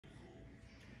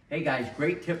Hey guys,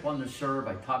 great tip on the serve.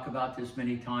 I talk about this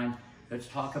many times. Let's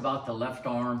talk about the left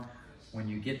arm. When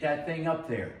you get that thing up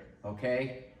there,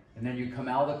 okay? And then you come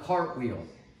out of the cartwheel.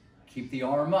 Keep the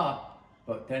arm up,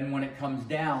 but then when it comes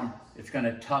down, it's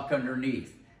gonna tuck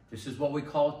underneath. This is what we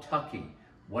call tucking.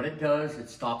 What it does, it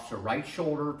stops the right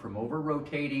shoulder from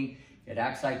over-rotating. It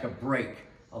acts like a brake.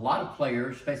 A lot of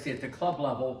players, especially at the club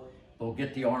level, will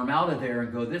get the arm out of there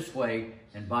and go this way,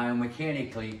 and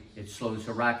biomechanically, it slows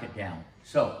the racket down.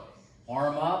 So,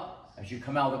 arm up, as you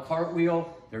come out of the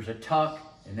cartwheel, there's a tuck,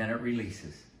 and then it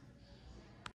releases.